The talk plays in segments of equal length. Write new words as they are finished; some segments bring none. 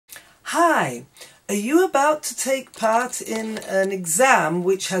Hi, are you about to take part in an exam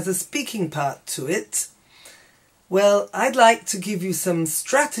which has a speaking part to it? Well, I'd like to give you some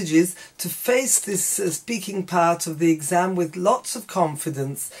strategies to face this speaking part of the exam with lots of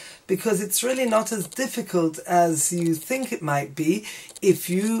confidence, because it's really not as difficult as you think it might be if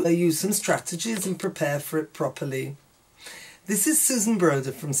you use some strategies and prepare for it properly. This is Susan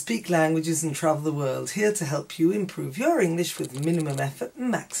Broder from Speak Languages and Travel the World, here to help you improve your English with minimum effort and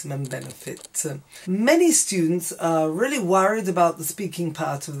maximum benefit. Many students are really worried about the speaking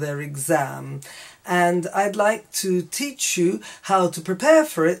part of their exam, and I'd like to teach you how to prepare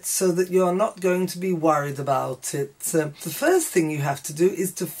for it so that you're not going to be worried about it. The first thing you have to do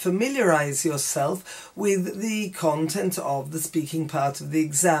is to familiarise yourself with the content of the speaking part of the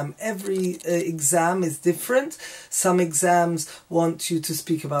exam. Every exam is different. Some exams want you to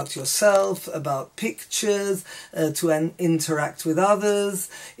speak about yourself, about pictures, to interact with others.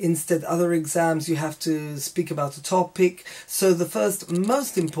 Instead, other exams you have to speak about a topic. So the first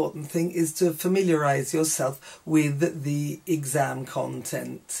most important thing is to familiarise yourself with the exam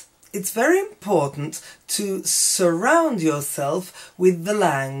content. It's very important to surround yourself with the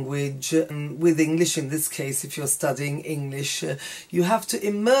language, with English in this case. If you're studying English, you have to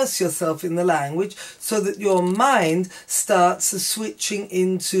immerse yourself in the language so that your mind starts switching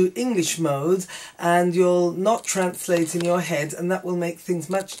into English mode and you'll not translate in your head, and that will make things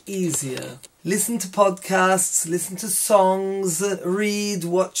much easier. Listen to podcasts, listen to songs, read,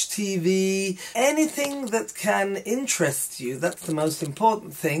 watch TV, anything that can interest you. That's the most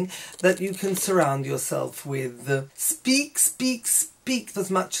important thing that you can surround yourself with. Speak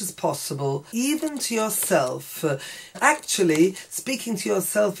as much as possible, even to yourself. Actually, speaking to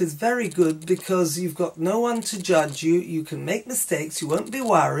yourself is very good because you've got no one to judge you. You can make mistakes, you won't be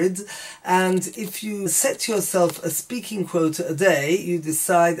worried, and if you set yourself a speaking quota a day, you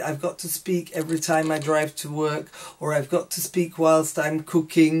decide I've got to speak every time I drive to work, or I've got to speak whilst I'm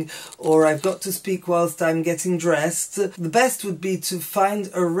cooking, or I've got to speak whilst I'm getting dressed. The best would be to find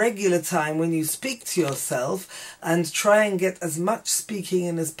a regular time when you speak to yourself and try and get as much speaking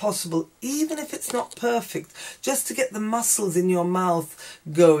in as possible, even if it's not perfect, just to get the muscles in your mouth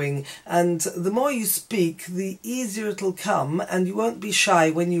going. And the more you speak, the easier it'll come, and you won't be shy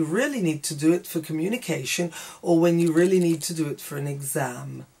when you really need to do it for communication or when you really need to do it for an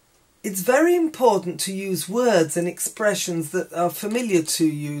exam. It's very important to use words and expressions that are familiar to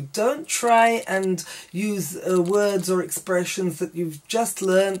you. Don't try and use words or expressions that you've just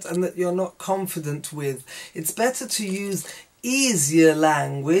learnt and that you're not confident with. It's better to use easier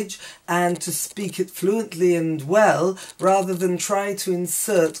language and to speak it fluently and well, rather than try to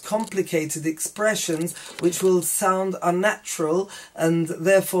insert complicated expressions which will sound unnatural, and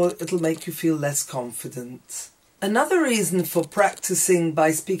therefore it'll make you feel less confident. Another reason for practicing by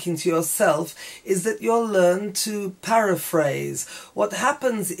speaking to yourself is that you'll learn to paraphrase. What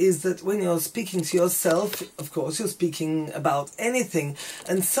happens is that when you're speaking to yourself, of course, you're speaking about anything,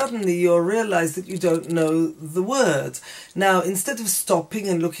 and suddenly you'll realise that you don't know the word. Now, instead of stopping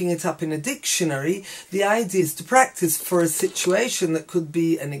and looking it up in a dictionary, the idea is to practice for a situation that could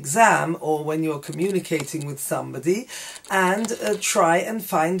be an exam or when you're communicating with somebody, and try and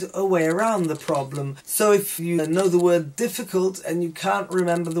find a way around the problem. So if you know the word difficult and you can't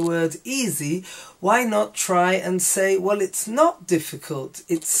remember the word easy, why not try and say, well, it's not difficult,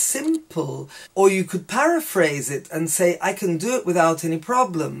 it's simple. Or you could paraphrase it and say, I can do it without any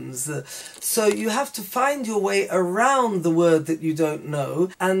problems. So you have to find your way around the word that you don't know,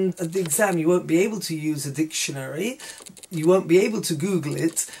 and at the exam you won't be able to use a dictionary, you won't be able to Google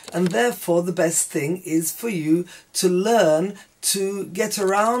it, and therefore the best thing is for you to learn to get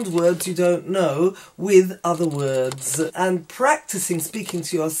around words you don't know with other words. And practicing speaking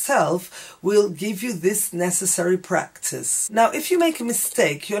to yourself will give you this necessary practice. Now, if you make a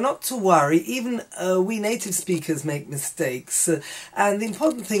mistake, you're not to worry. Even we native speakers make mistakes. And the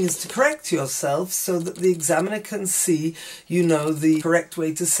important thing is to correct yourself so that the examiner can see you know the correct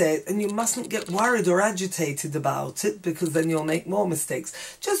way to say it. And you mustn't get worried or agitated about it, because then you'll make more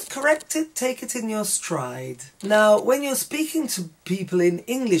mistakes. Just correct it, take it in your stride. Now, when you're speaking to people in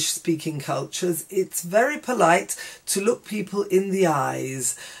English-speaking cultures, it's very polite to look people in the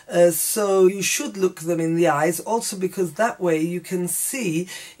eyes. So you should look them in the eyes, also because that way you can see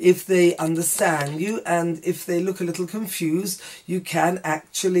if they understand you, and if they look a little confused, you can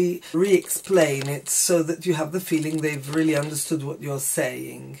actually re-explain it so that you have the feeling they've really understood what you're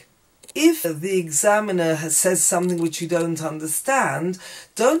saying. If the examiner says something which you don't understand,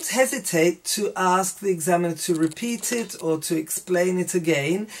 don't hesitate to ask the examiner to repeat it or to explain it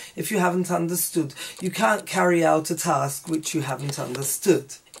again if you haven't understood. You can't carry out a task which you haven't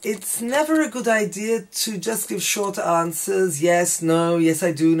understood. It's never a good idea to just give short answers, yes, no, yes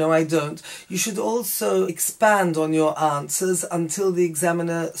I do, no I don't. You should also expand on your answers until the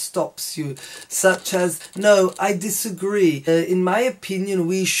examiner stops you, such as, no, I disagree. In my opinion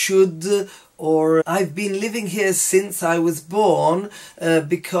we should, or I've been living here since I was born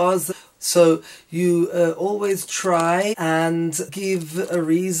because... So you always try and give a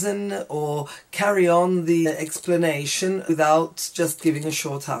reason or carry on the explanation without just giving a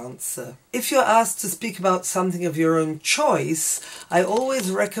short answer. If you're asked to speak about something of your own choice, I always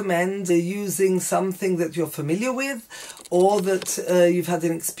recommend using something that you're familiar with or that you've had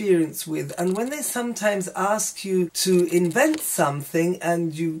an experience with. And when they sometimes ask you to invent something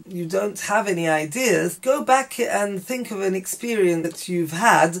and you don't have any ideas, go back and think of an experience that you've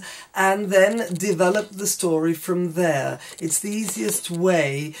had and then develop the story from there. It's the easiest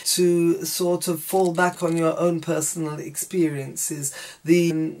way to sort of fall back on your own personal experiences.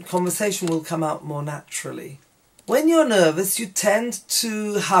 The conversation will come out more naturally. When you're nervous, you tend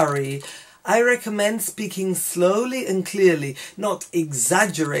to hurry. I recommend speaking slowly and clearly, not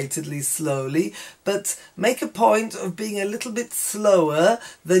exaggeratedly slowly, but make a point of being a little bit slower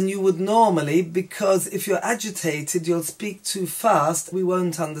than you would normally, because if you're agitated, you'll speak too fast, we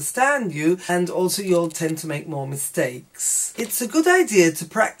won't understand you, and also you'll tend to make more mistakes. It's a good idea to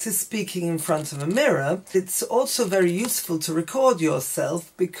practice speaking in front of a mirror. It's also very useful to record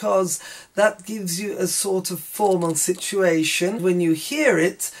yourself, because that gives you a sort of formal situation. When you hear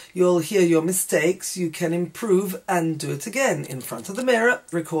it, you'll hear your mistakes, you can improve and do it again in front of the mirror,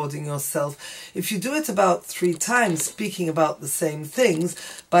 recording yourself. If you do it about 3 times, speaking about the same things,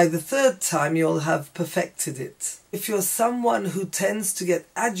 by the 3rd time you'll have perfected it. If you're someone who tends to get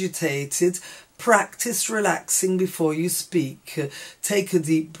agitated, practice relaxing before you speak. Take a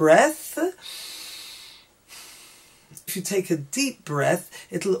deep breath. If you take a deep breath,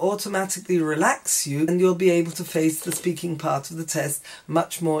 it'll automatically relax you and you'll be able to face the speaking part of the test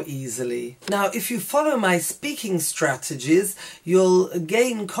much more easily. Now, if you follow my speaking strategies, you'll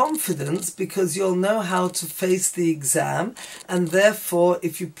gain confidence because you'll know how to face the exam, and therefore,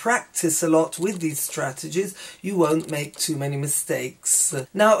 if you practice a lot with these strategies, you won't make too many mistakes.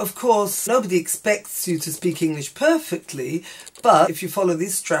 Now, of course, nobody expects you to speak English perfectly, but if you follow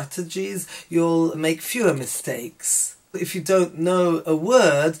these strategies, you'll make fewer mistakes. If you don't know a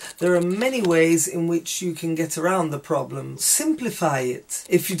word, there are many ways in which you can get around the problem. Simplify it.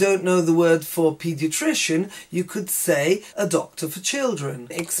 If you don't know the word for paediatrician, you could say a doctor for children.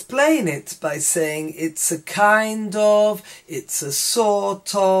 Explain it by saying it's a kind of, it's a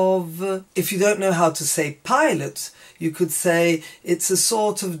sort of. If you don't know how to say pilot, you could say it's a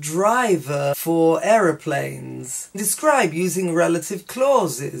sort of driver for aeroplanes. Describe using relative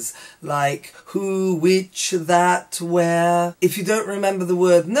clauses like who, which, that, where. If you don't remember the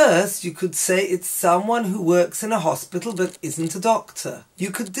word nurse, you could say it's someone who works in a hospital but isn't a doctor.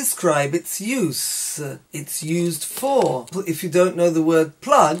 You could describe its use. It's used for. If you don't know the word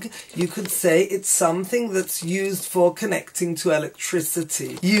plug, you could say it's something that's used for connecting to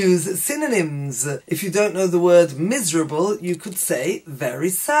electricity. Use synonyms. If you don't know the word miserable, you could say very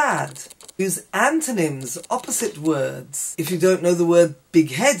sad. Use antonyms, opposite words. If you don't know the word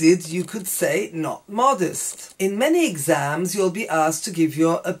big-headed, you could say not modest. In many exams, you'll be asked to give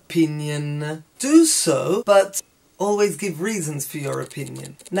your opinion. Do so, but always give reasons for your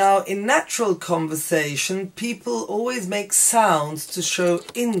opinion. Now, in natural conversation, people always make sounds to show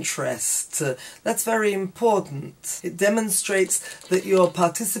interest. That's very important. It demonstrates that you're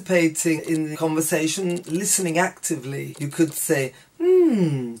participating in the conversation, listening actively. You could say,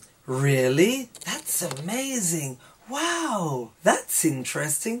 really? That's amazing. Wow, that's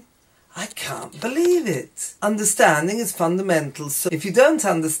interesting. I can't believe it. Understanding is fundamental, so if you don't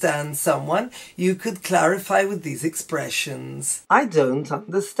understand someone, you could clarify with these expressions. I don't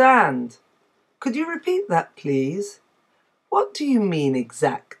understand. Could you repeat that, please? What do you mean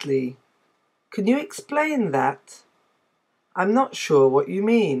exactly? Can you explain that? I'm not sure what you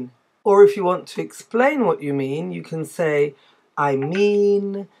mean. Or if you want to explain what you mean, you can say, I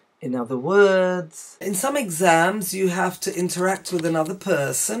mean... In other words, in some exams you have to interact with another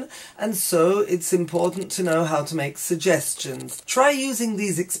person, and so it's important to know how to make suggestions. Try using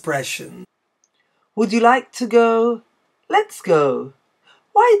these expressions. Would you like to go? Let's go.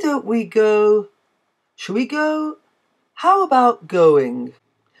 Why don't we go? Shall we go? How about going?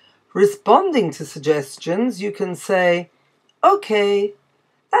 Responding to suggestions, you can say, okay,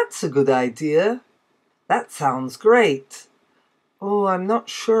 that's a good idea. That sounds great. Oh, I'm not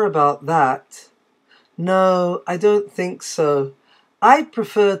sure about that. No, I don't think so. I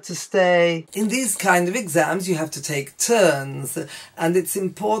prefer to stay. In these kind of exams you have to take turns, and it's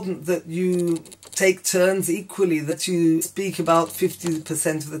important that you take turns equally, that you speak about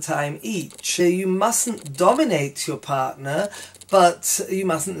 50% of the time each. You mustn't dominate your partner, but you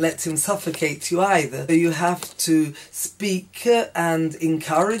mustn't let him suffocate you either. You have to speak and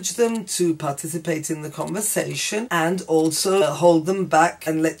encourage them to participate in the conversation, and also hold them back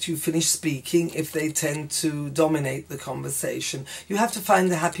and let you finish speaking if they tend to dominate the conversation. You have to find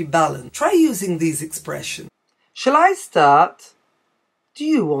a happy balance. Try using these expressions. Shall I start? Do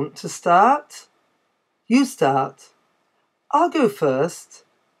you want to start? You start. I'll go first.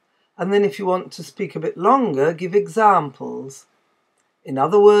 And then if you want to speak a bit longer, give examples. In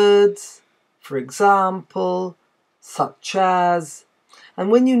other words, for example, such as. And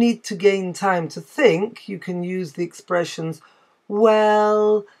when you need to gain time to think, you can use the expressions,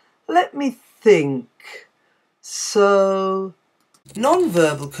 well, let me think. So,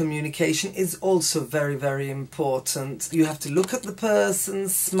 non-verbal communication is also very, very important. You have to look at the person,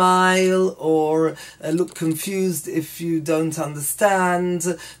 smile, or look confused if you don't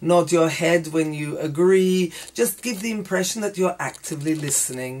understand, nod your head when you agree. Just give the impression that you're actively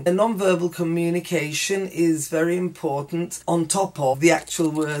listening. The non-verbal communication is very important on top of the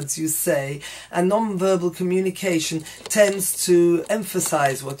actual words you say, and non-verbal communication tends to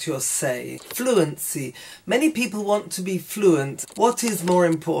emphasize what you're saying. Fluency. Many people want to be fluent. What is more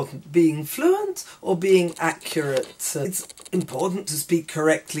important, being fluent or being accurate? It's important to speak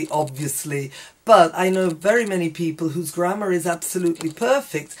correctly, obviously, but I know very many people whose grammar is absolutely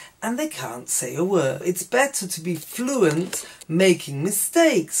perfect and they can't say a word. It's better to be fluent making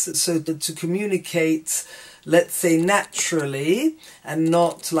mistakes, so to communicate, let's say, naturally and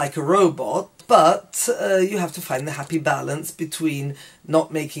not like a robot. But you have to find the happy balance between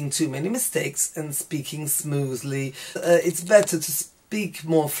not making too many mistakes and speaking smoothly. It's better to speak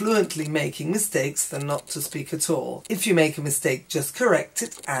more fluently making mistakes than not to speak at all. If you make a mistake, just correct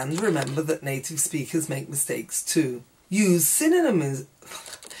it, and remember that native speakers make mistakes too. Use synonyms.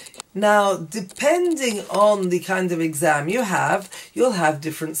 Now, depending on the kind of exam you have, you'll have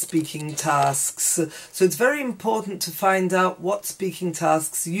different speaking tasks. So it's very important to find out what speaking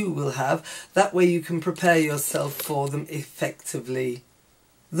tasks you will have. That way you can prepare yourself for them effectively.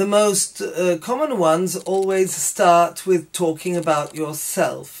 The most common ones always start with talking about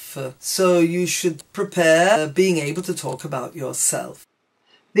yourself. So you should prepare being able to talk about yourself.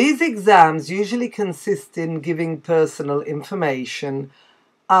 These exams usually consist in giving personal information,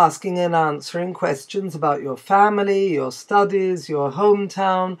 asking and answering questions about your family, your studies, your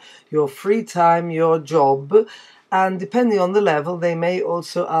hometown, your free time, your job, and depending on the level they may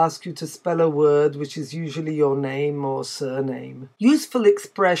also ask you to spell a word which is usually your name or surname. Useful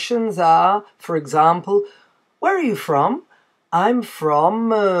expressions are, for example, where are you from? I'm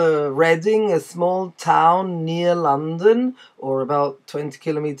from Reading, a small town near London, or about 20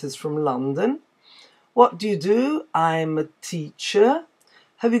 kilometers from London. What do you do? I'm a teacher.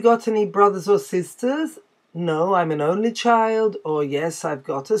 Have you got any brothers or sisters? No, I'm an only child. Or yes, I've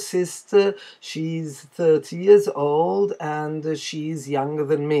got a sister. She's 30 years old and she's younger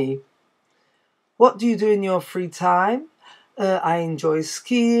than me. What do you do in your free time? I enjoy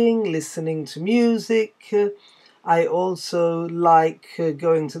skiing, listening to music. I also like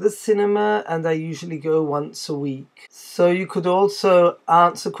going to the cinema, and I usually go once a week. So you could also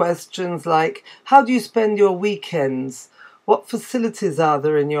answer questions like, how do you spend your weekends? What facilities are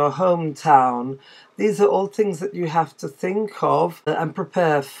there in your hometown? These are all things that you have to think of and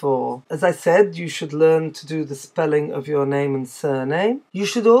prepare for. As I said, you should learn to do the spelling of your name and surname. You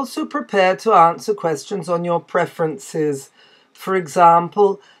should also prepare to answer questions on your preferences. For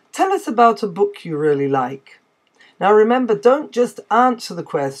example, tell us about a book you really like. Now remember, don't just answer the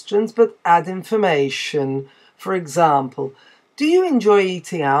questions, but add information. For example, do you enjoy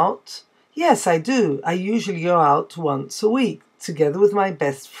eating out? Yes, I do. I usually go out once a week, together with my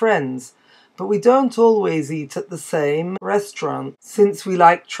best friends. But we don't always eat at the same restaurant, since we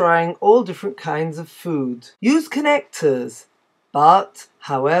like trying all different kinds of food. Use connectors. But,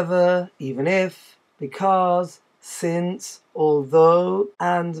 however, even if, because, since, although,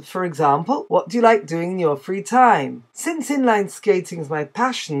 and for example, what do you like doing in your free time? Since inline skating is my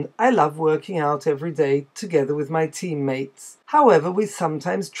passion, I love working out every day together with my teammates. However, we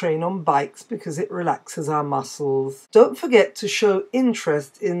sometimes train on bikes because it relaxes our muscles. Don't forget to show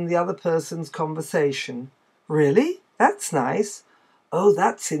interest in the other person's conversation. Really? That's nice. Oh,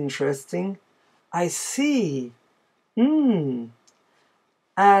 that's interesting. I see.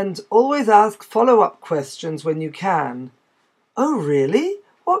 And always ask follow-up questions when you can. Oh, really?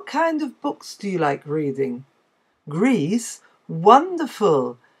 What kind of books do you like reading? Greece?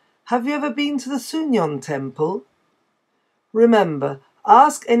 Wonderful! Have you ever been to the Sunyon temple? Remember,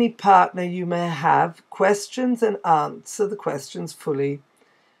 ask any partner you may have questions and answer the questions fully.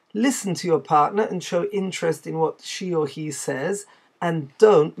 Listen to your partner and show interest in what she or he says, and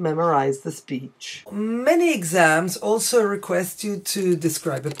don't memorize the speech. Many exams also request you to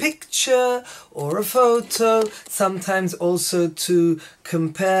describe a picture or a photo, sometimes also to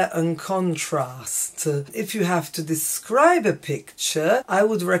compare and contrast. If you have to describe a picture, I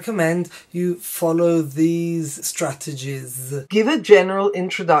would recommend you follow these strategies. Give a general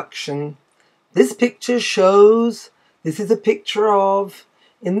introduction. This picture shows, this is a picture of,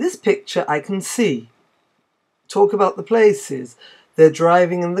 in this picture I can see. Talk about the places. They're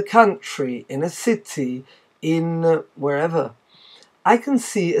driving in the country, in a city, in wherever. I can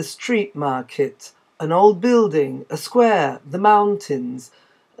see a street market, an old building, a square, the mountains,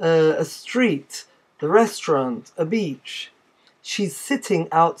 a street, the restaurant, a beach. She's sitting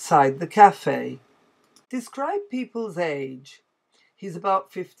outside the cafe. Describe people's age. He's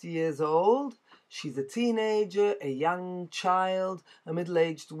about 50 years old. She's a teenager, a young child, a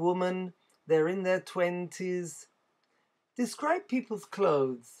middle-aged woman. They're in their 20s. Describe people's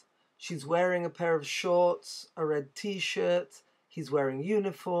clothes. She's wearing a pair of shorts, a red t-shirt. He's wearing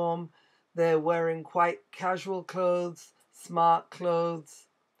uniform. They're wearing quite casual clothes, smart clothes.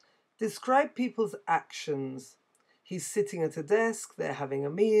 Describe people's actions. He's sitting at a desk. They're having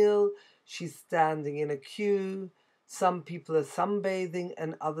a meal. She's standing in a queue. Some people are sunbathing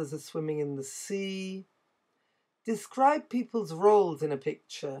and others are swimming in the sea. Describe people's roles in a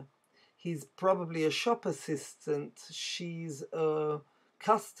picture. He's probably a shop assistant. She's a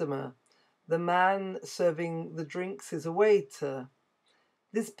customer. The man serving the drinks is a waiter.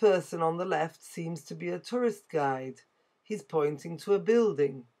 This person on the left seems to be a tourist guide. He's pointing to a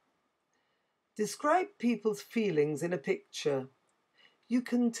building. Describe people's feelings in a picture. You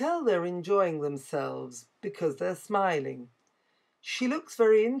can tell they're enjoying themselves because they're smiling. She looks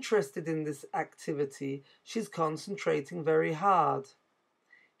very interested in this activity. She's concentrating very hard.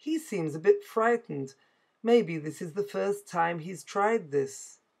 He seems a bit frightened. Maybe this is the first time he's tried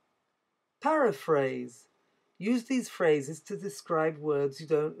this. Paraphrase. Use these phrases to describe words you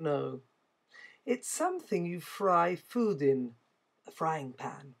don't know. It's something you fry food in, a frying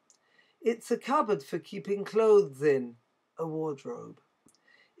pan. It's a cupboard for keeping clothes in, a wardrobe.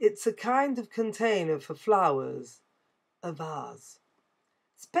 It's a kind of container for flowers, a vase.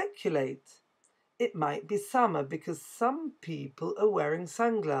 Speculate. It might be summer because some people are wearing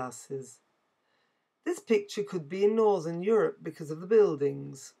sunglasses. This picture could be in Northern Europe because of the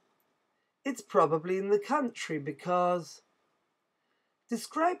buildings. It's probably in the country because...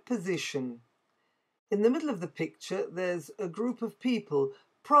 Describe position. In the middle of the picture there's a group of people,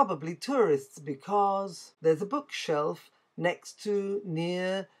 probably tourists, because there's a bookshelf next to,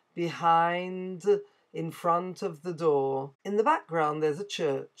 near, behind, in front of the door. In the background there's a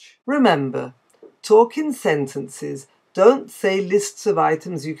church. Remember, talk in sentences. Don't say lists of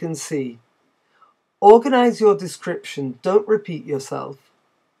items you can see. Organize your description. Don't repeat yourself.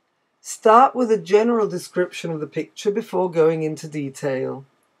 Start with a general description of the picture before going into detail.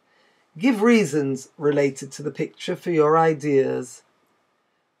 Give reasons related to the picture for your ideas.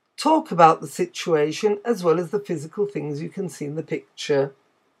 Talk about the situation as well as the physical things you can see in the picture.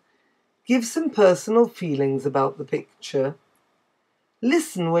 Give some personal feelings about the picture.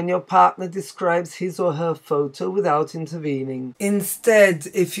 Listen when your partner describes his or her photo without intervening. Instead,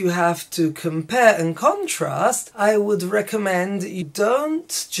 if you have to compare and contrast, I would recommend you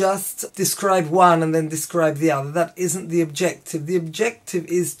don't just describe one and then describe the other. That isn't the objective. The objective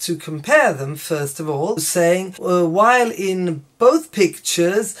is to compare them, first of all, saying, while in both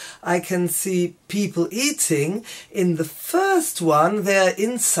pictures I can see people eating, in the first one they're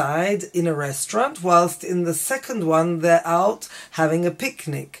inside in a restaurant, whilst in the second one they're out having a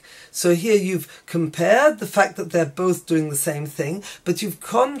picnic. So here you've compared the fact that they're both doing the same thing, but you've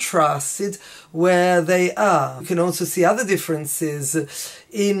contrasted where they are. You can also see other differences.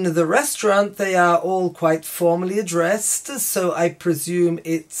 In the restaurant they are all quite formally dressed, so I presume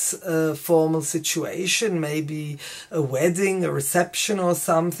it's a formal situation, maybe a wedding, a reception or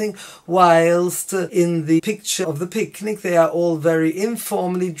something, whilst in the picture of the picnic they are all very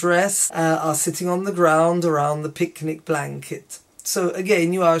informally dressed, are sitting on the ground around the picnic blanket. So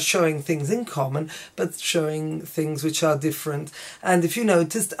again, you are showing things in common, but showing things which are different. And if you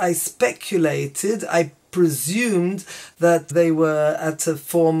noticed, I speculated, I presumed that they were at a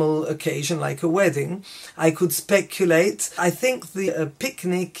formal occasion like a wedding. I could speculate. I think the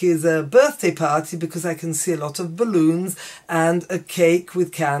picnic is a birthday party because I can see a lot of balloons and a cake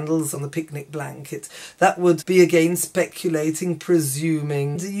with candles on the picnic blanket. That would be again speculating,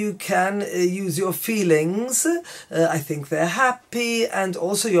 presuming. You can use your feelings. I think they're happy, and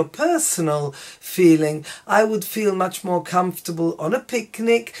also your personal feeling. I would feel much more comfortable on a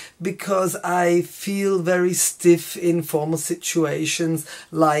picnic because I feel very stiff in formal situations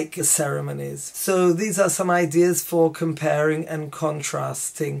like ceremonies. So these are some ideas for comparing and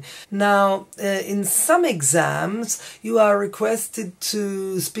contrasting. Now, in some exams, you are requested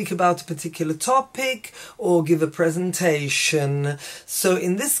to speak about a particular topic or give a presentation. So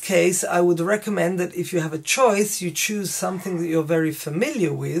in this case, I would recommend that if you have a choice, you choose something that you're very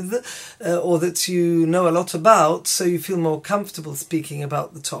familiar with or that you know a lot about, so you feel more comfortable speaking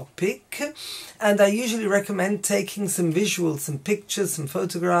about the topic. And I usually recommend taking some visuals, some pictures, some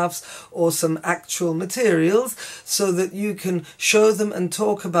photographs, or some actual materials so that you can show them and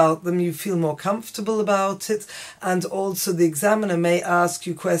talk about them. You feel more comfortable about it, and also the examiner may ask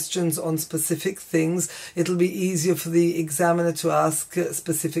you questions on specific things. It'll be easier for the examiner to ask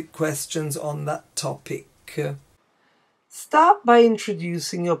specific questions on that topic. Start by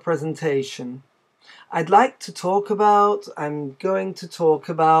introducing your presentation. I'm going to talk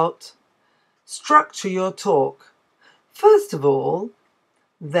about structure your talk. First of all,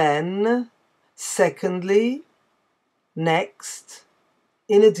 then, secondly, next,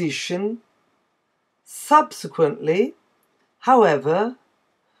 in addition, subsequently, however,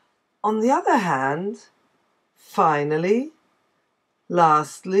 on the other hand, finally,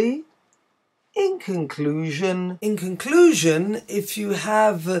 lastly, in conclusion. In conclusion, if you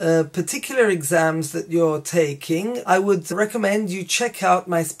have particular exams that you're taking, I would recommend you check out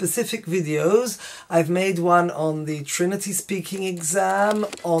my specific videos. I've made one on the Trinity speaking exam,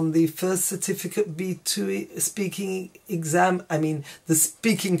 on the first certificate B2 speaking exam, the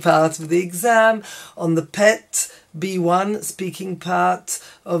speaking part of the exam, on the PET B1 speaking part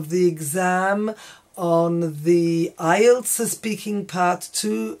of the exam, on the IELTS speaking part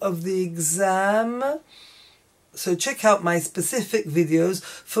 2 of the exam. So check out my specific videos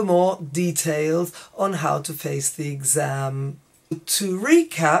for more details on how to face the exam. To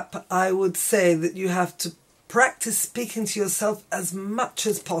recap, I would say that you have to practice speaking to yourself as much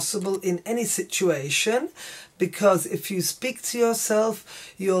as possible in any situation, because if you speak to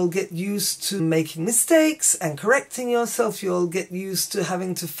yourself, you'll get used to making mistakes and correcting yourself. You'll get used to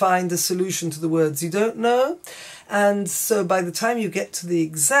having to find a solution to the words you don't know. And so by the time you get to the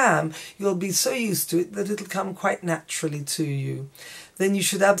exam, you'll be so used to it that it'll come quite naturally to you. Then you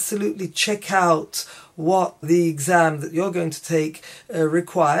should absolutely check out what the exam that you're going to take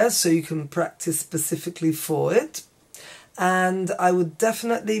requires, so you can practice specifically for it. And I would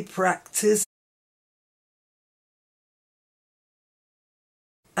definitely practice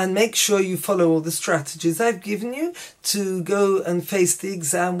and make sure you follow all the strategies I've given you to go and face the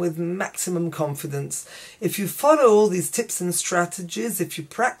exam with maximum confidence. If you follow all these tips and strategies, if you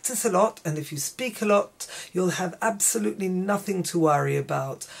practice a lot and if you speak a lot, you'll have absolutely nothing to worry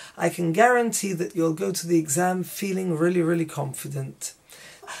about. I can guarantee that you'll go to the exam feeling really, really confident.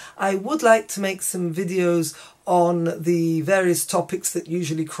 I would like to make some videos on the various topics that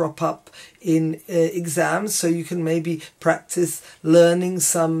usually crop up in exams, so you can maybe practice learning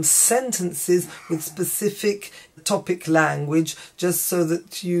some sentences with specific topic language, just so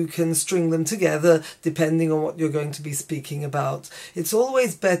that you can string them together depending on what you're going to be speaking about. It's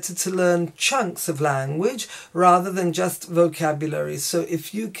always better to learn chunks of language rather than just vocabulary. So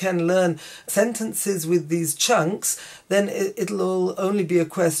if you can learn sentences with these chunks, then it'll only be a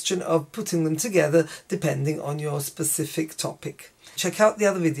question of putting them together depending on your specific topic. Check out the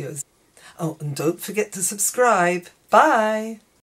other videos. Oh, and don't forget to subscribe. Bye!